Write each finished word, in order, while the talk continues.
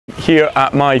here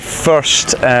at my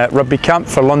first rugby camp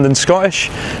for London Scottish.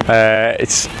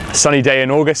 It's a sunny day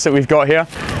in August that we've got here.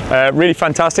 Really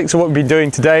fantastic. So what we've been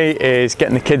doing today is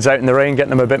getting the kids out in the rain, getting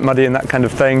them a bit muddy and that kind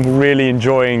of thing. Really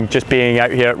enjoying just being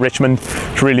out here at Richmond.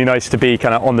 It's really nice to be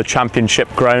kind of on the championship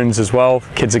grounds as well.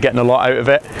 Kids are getting a lot out of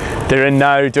it. They're in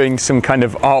now doing some kind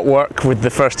of artwork with the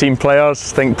first team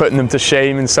players. I think putting them to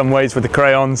shame in some ways with the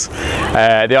crayons.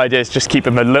 The idea is just keep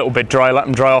them a little bit dry, let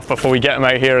them dry off before we get them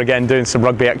out here again doing some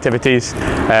rugby activities.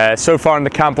 So far in the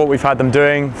camp, what we've had them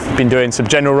doing, we've been doing some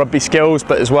general rugby skills,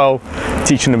 but as well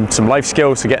teaching them some life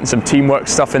skills, so getting some teamwork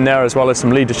stuff in there as well as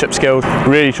some leadership skills.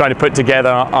 Really trying to put together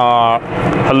our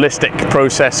holistic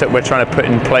process that we're trying to put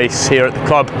in place here at the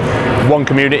club. One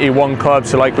community, one club.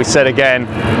 So like we said again,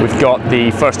 we've got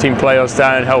the first team players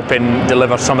down helping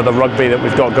deliver some of the rugby that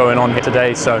we've got going on here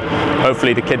today. So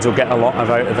hopefully the kids will get a lot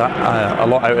out of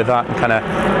that, and kind of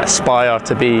aspire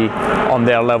to be on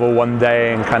their level one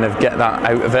day and kind of get that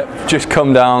out of it. Just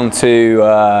come down to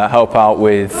help out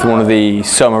with one of the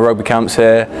summer rugby camps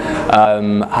here.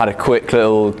 Had a quick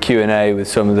little Q&A with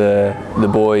some of the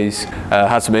boys.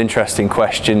 Had some interesting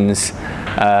questions.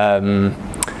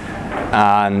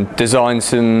 And designed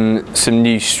some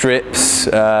new strips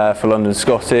for London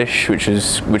Scottish, which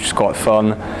is quite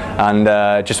fun. And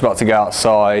just about to go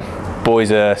outside.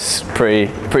 Boys are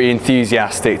pretty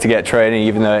enthusiastic to get training,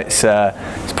 even though it's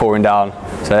pouring down.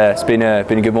 So yeah, it's been a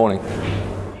good morning.